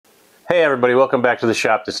Hey everybody, welcome back to the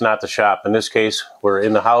shop that's not the shop. In this case, we're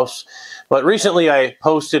in the house. But recently I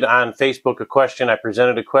posted on Facebook a question. I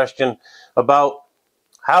presented a question about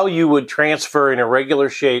how you would transfer an irregular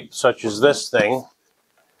shape such as this thing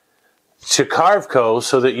to Carveco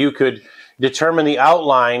so that you could determine the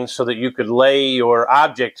outline so that you could lay your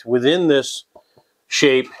object within this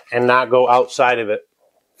shape and not go outside of it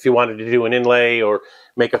if you wanted to do an inlay or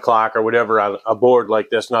make a clock or whatever on a board like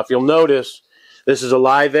this. Now if you'll notice, this is a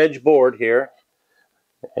live edge board here,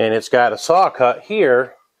 and it's got a saw cut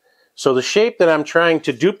here. So the shape that I'm trying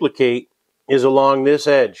to duplicate is along this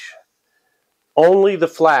edge. Only the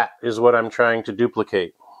flat is what I'm trying to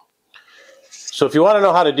duplicate. So if you want to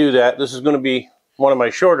know how to do that, this is going to be one of my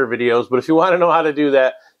shorter videos, but if you want to know how to do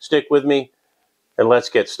that, stick with me and let's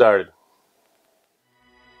get started.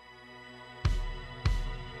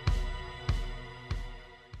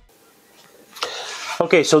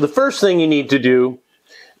 Okay, so the first thing you need to do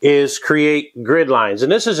is create grid lines.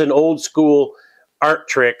 And this is an old school art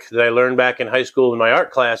trick that I learned back in high school in my art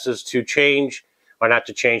classes to change, or not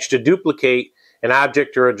to change, to duplicate an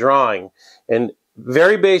object or a drawing. And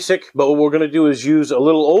very basic, but what we're going to do is use a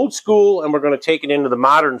little old school and we're going to take it into the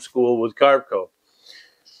modern school with Carveco.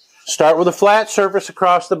 Start with a flat surface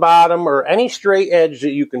across the bottom or any straight edge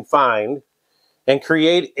that you can find, and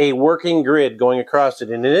create a working grid going across it.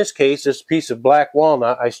 And in this case, this piece of black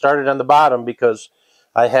walnut, I started on the bottom because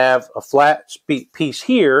I have a flat piece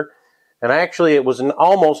here, and it was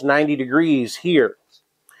almost 90 degrees here.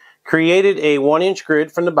 Created a 1-inch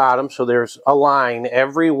grid from the bottom, so there's a line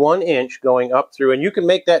every 1 inch going up through, and you can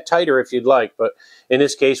make that tighter if you'd like, but in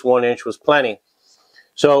this case, 1 inch was plenty.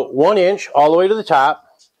 So 1 inch all the way to the top,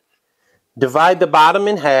 divide the bottom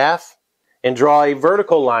in half, and draw a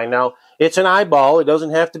vertical line. Now, it's an eyeball. It doesn't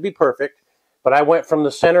have to be perfect, but I went from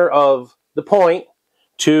the center of the point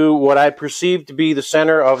to what I perceived to be the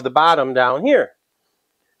center of the bottom down here.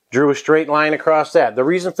 Drew a straight line across that. The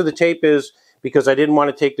reason for the tape is because I didn't want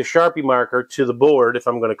to take the Sharpie marker to the board if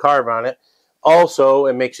I'm going to carve on it. Also,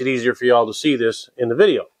 it makes it easier for y'all to see this in the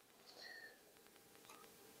video.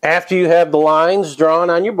 After you have the lines drawn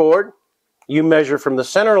on your board, you measure from the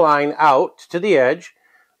center line out to the edge,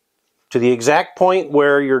 to the exact point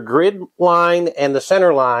where your grid line and the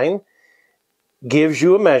center line gives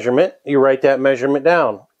you a measurement. You write that measurement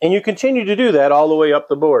down. And you continue to do that all the way up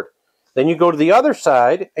the board. Then you go to the other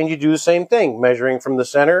side and you do the same thing, measuring from the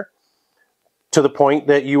center to the point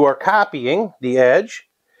that you are copying the edge.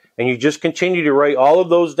 And you just continue to write all of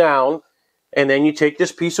those down. And then you take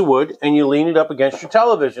this piece of wood and you lean it up against your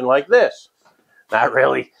television like this. Not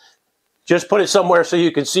really. Just put it somewhere so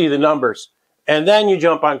you can see the numbers. And then you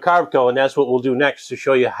jump on Carveco, and that's what we'll do next, to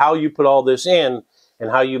show you how you put all this in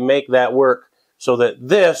and how you make that work so that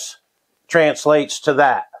this translates to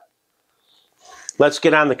that. Let's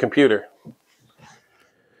get on the computer.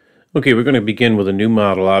 Okay, we're going to begin with a new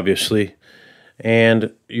model, obviously.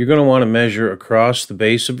 And you're going to want to measure across the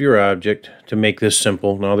base of your object to make this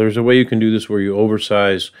simple. Now, there's a way you can do this where you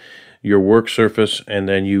oversize your work surface, and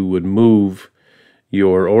then you would move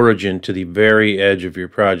your origin to the very edge of your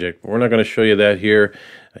project. We're not going to show you that here.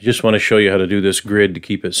 I just want to show you how to do this grid to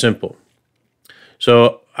keep it simple.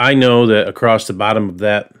 So I know that across the bottom of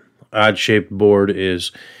that odd-shaped board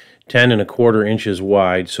is 10¼ inches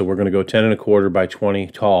wide, so we're going to go 10¼ by 20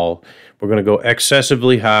 tall. We're going to go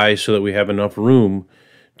excessively high so that we have enough room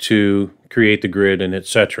to create the grid and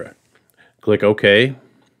etc. Click OK.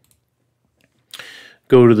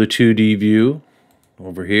 Go to the 2D view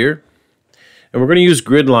over here. And we're going to use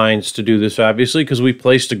grid lines to do this, obviously, because we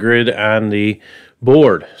placed a grid on the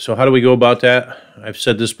board. So how do we go about that? I've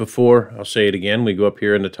said this before. I'll say it again. We go up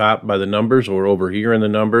here in the top by the numbers, or over here in the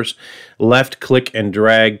numbers. Left click and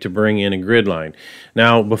drag to bring in a grid line.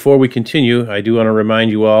 Now, before we continue, I do want to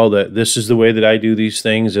remind you all that this is the way that I do these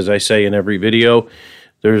things, as I say in every video.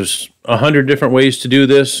 There's 100 different ways to do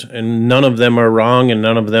this, and none of them are wrong and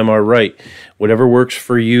none of them are right. Whatever works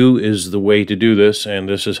for you is the way to do this, and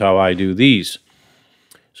this is how I do these.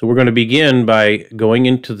 So we're going to begin by going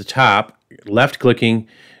into the top, left-clicking,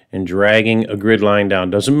 and dragging a grid line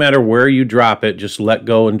down. Doesn't matter where you drop it, just let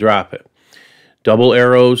go and drop it. Double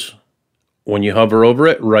arrows. When you hover over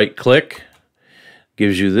it, right-click.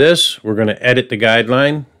 Gives you this. We're going to edit the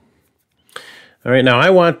guideline. All right, now I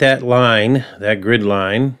want that line, that grid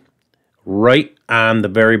line, right on the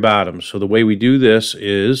very bottom. So the way we do this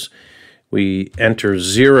is we enter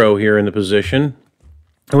 0 here in the position,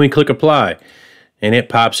 and we click apply, and it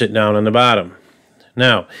pops it down on the bottom.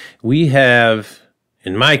 Now, we have,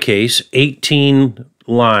 in my case, 18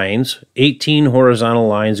 lines, 18 horizontal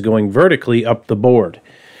lines going vertically up the board.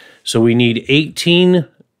 So we need 18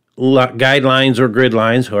 guidelines or grid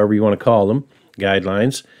lines, however you want to call them,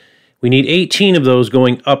 guidelines. We need 18 of those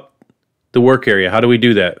going up the work area. How do we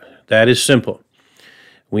do that? That is simple.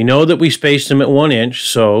 We know that we spaced them at 1 inch,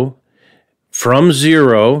 so from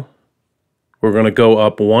 0, we're going to go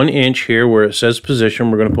up 1 inch here where it says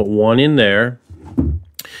position. We're going to put 1 in there.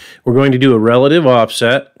 We're going to do a relative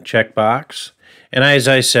offset checkbox. And as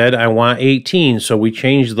I said, I want 18, so we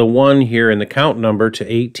change the 1 here in the count number to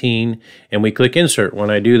 18, and we click Insert.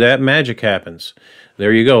 When I do that, magic happens.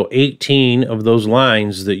 There you go, 18 of those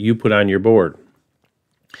lines that you put on your board.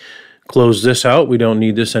 Close this out. We don't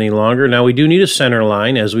need this any longer. Now we do need a center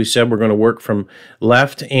line. As we said, we're going to work from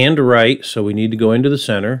left and right, so we need to go into the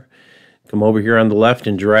center. Come over here on the left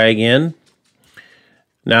and drag in.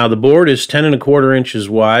 Now the board is 10 1/4 inches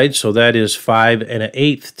wide, so that is 5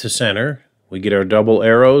 1/8 to center. We get our double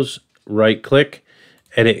arrows, right click,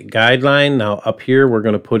 edit guideline. Now up here we're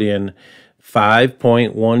going to put in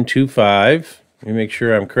 5.125. Let me make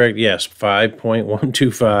sure I'm correct. Yes,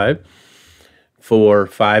 5.125 for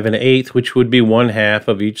 5 1/8, which would be 1/2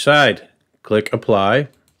 of each side. Click apply.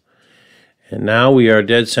 And now we are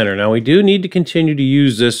dead center. Now we do need to continue to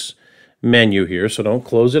use this menu here, so don't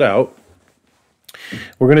close it out.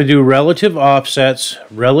 We're going to do relative offsets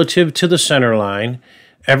relative to the center line.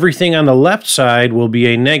 Everything on the left side will be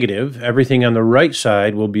a negative. Everything on the right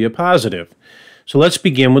side will be a positive. So let's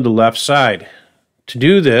begin with the left side. To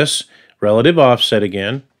do this, relative offset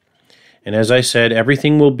again. And as I said,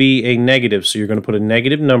 everything will be a negative. So you're going to put a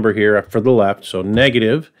negative number here for the left. So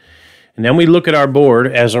negative. And then we look at our board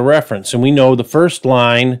as a reference. And we know the first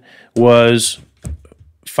line was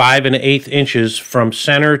 5 1/8 inches from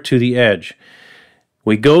center to the edge.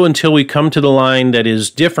 We go until we come to the line that is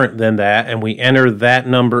different than that, and we enter that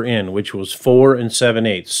number in, which was 4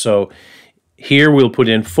 7/8. So here we'll put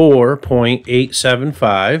in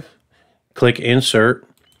 4.875, click Insert,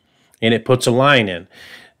 and it puts a line in.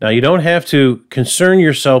 Now you don't have to concern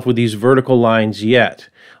yourself with these vertical lines yet.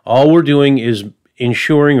 All we're doing is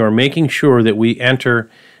ensuring or making sure that we enter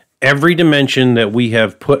every dimension that we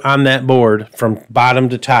have put on that board from bottom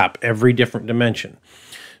to top, every different dimension.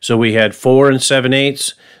 So we had 4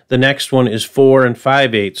 7/8. The next one is 4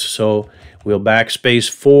 5/8. So we'll backspace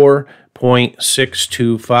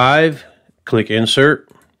 4.625, click Insert,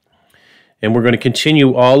 and we're going to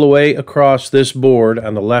continue all the way across this board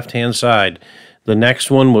on the left-hand side. The next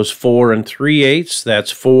one was 4 3/8.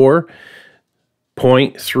 That's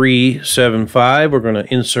 4.375. We're going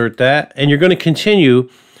to insert that, and you're going to continue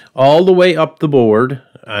all the way up the board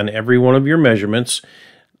on every one of your measurements,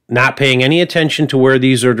 not paying any attention to where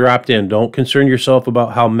these are dropped in. Don't concern yourself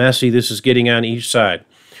about how messy this is getting on each side.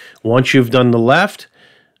 Once you've done the left,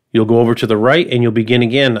 you'll go over to the right and you'll begin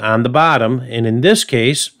again on the bottom. And in this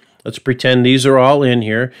case, let's pretend these are all in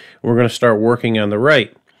here. We're going to start working on the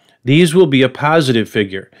right. These will be a positive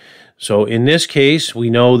figure. So in this case, we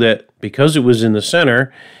know that because it was in the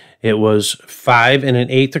center, it was 5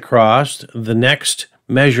 1/8 across. The next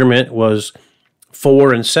measurement was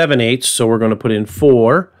 4 7/8. So we're going to put in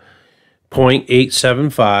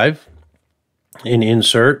 4.875 and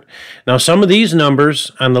insert. Now some of these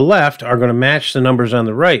numbers on the left are going to match the numbers on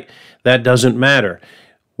the right. That doesn't matter.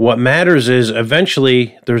 What matters is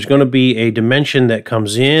eventually there's going to be a dimension that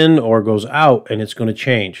comes in or goes out, and it's going to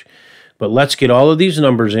change. But let's get all of these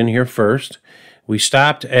numbers in here first. We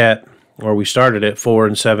started at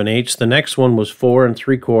 4 7/8. The next one was 4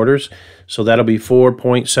 3/4. So that'll be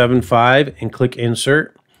 4.75 and click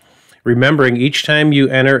Insert. Remembering each time you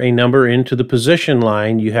enter a number into the position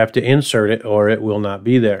line, you have to insert it or it will not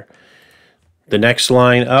be there. The next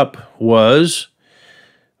line up was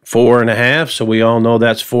 4 1/2, so we all know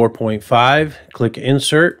that's 4.5. Click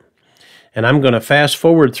Insert. And I'm going to fast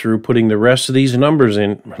forward through putting the rest of these numbers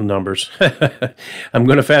in. I'm going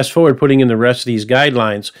to fast forward putting in the rest of these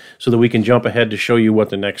guidelines so that we can jump ahead to show you what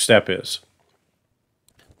the next step is.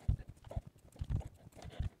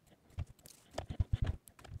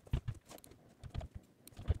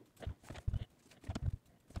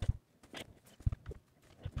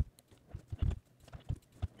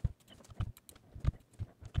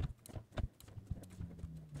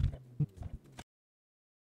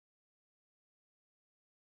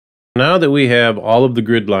 Now that we have all of the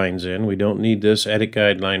grid lines in, we don't need this edit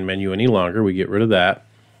guideline menu any longer. We get rid of that.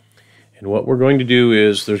 And what we're going to do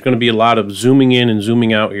is there's going to be a lot of zooming in and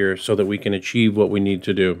zooming out here so that we can achieve what we need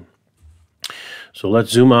to do. So let's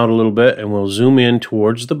zoom out a little bit and we'll zoom in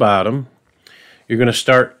towards the bottom. You're going to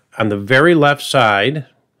start on the very left side.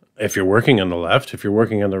 If you're working on the left, if you're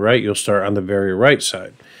working on the right, you'll start on the very right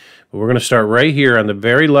side. But we're going to start right here on the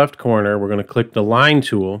very left corner. We're going to click the line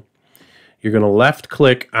tool. You're going to left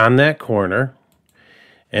click on that corner,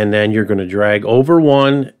 and then you're going to drag over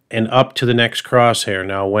one and up to the next crosshair.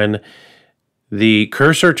 Now when the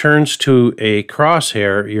cursor turns to a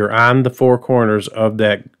crosshair, you're on the four corners of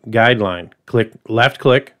that guideline. Left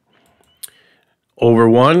click, over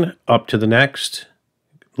one, up to the next,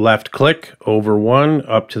 left click, over one,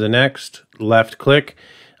 up to the next, left click.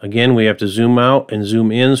 Again, we have to zoom out and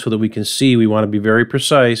zoom in so that we can see. We want to be very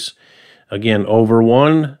precise. Again, over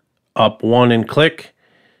one, up one and click,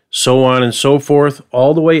 so on and so forth,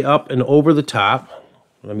 all the way up and over the top.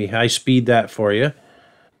 Let me high speed that for you.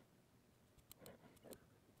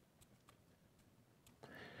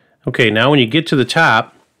 Okay, now when you get to the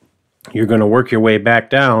top, you're going to work your way back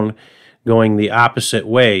down going the opposite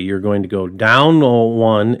way. You're going to go down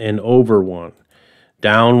one and over one,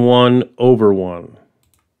 down one, over one,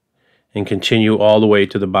 and continue all the way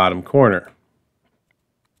to the bottom corner.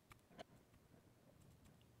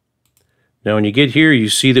 Now when you get here, you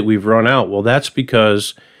see that we've run out. Well, that's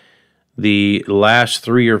because the last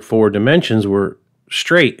 3 or 4 dimensions were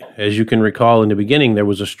straight. As you can recall in the beginning, there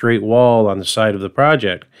was a straight wall on the side of the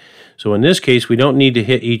project. So in this case, we don't need to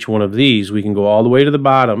hit each one of these. We can go all the way to the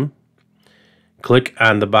bottom, click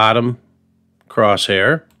on the bottom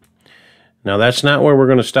crosshair. Now that's not where we're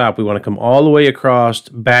going to stop. We want to come all the way across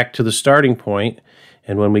back to the starting point,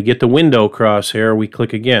 and when we get the window crosshair, we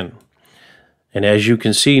click again. And as you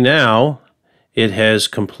can see now, it has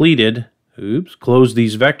completed, closed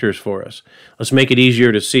these vectors for us. Let's make it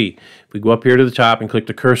easier to see. If we go up here to the top and click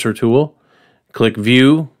the cursor tool, click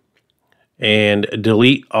View, and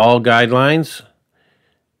delete all guidelines.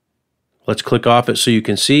 Let's click off it so you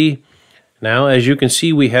can see. Now, as you can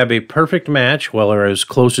see, we have a perfect match, well, or as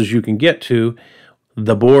close as you can get to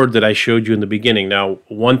the board that I showed you in the beginning. Now,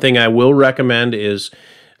 one thing I will recommend is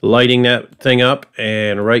lighting that thing up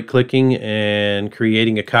and right-clicking and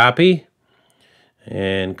creating a copy,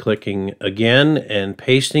 and clicking again and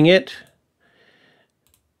pasting it,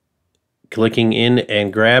 clicking in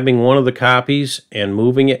and grabbing one of the copies and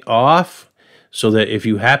moving it off so that if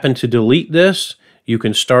you happen to delete this, you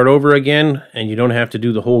can start over again and you don't have to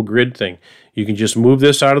do the whole grid thing. You can just move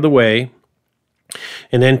this out of the way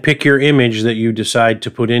and then pick your image that you decide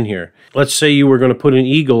to put in here. Let's say you were going to put an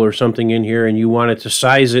eagle or something in here and you wanted to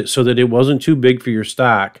size it so that it wasn't too big for your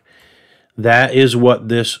stock. That is what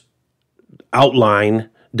this outline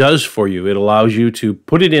does for you. It allows you to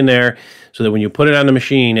put it in there so that when you put it on the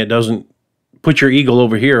machine, it doesn't put your eagle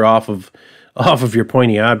over here off of your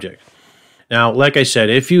pointy object. Now, like I said,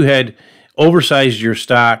 if you had oversized your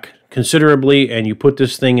stock considerably and you put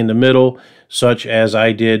this thing in the middle, such as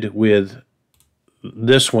I did with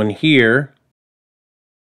this one here,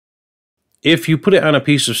 if you put it on a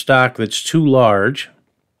piece of stock that's too large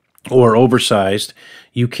or oversized,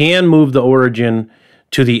 you can move the origin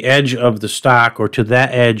to the edge of the stock or to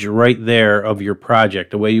that edge right there of your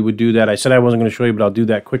project. The way you would do that, I said I wasn't going to show you, but I'll do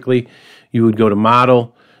that quickly. You would go to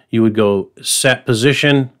Model, you would go Set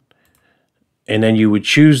Position, and then you would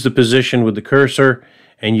choose the position with the cursor,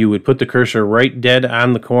 and you would put the cursor right dead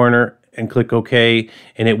on the corner and click OK,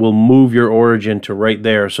 and it will move your origin to right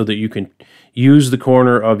there so that you can use the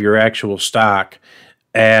corner of your actual stock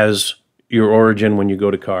as your origin when you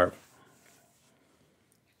go to carve.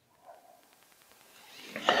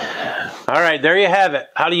 All right, there you have it.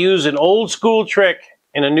 How to use an old school trick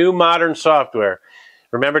in a new modern software.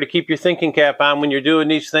 Remember to keep your thinking cap on when you're doing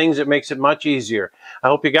these things. It makes it much easier. I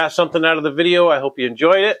hope you got something out of the video. I hope you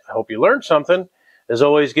enjoyed it. I hope you learned something. As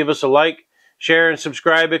always, give us a like, share, and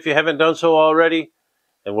subscribe if you haven't done so already.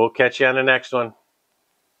 And we'll catch you on the next one.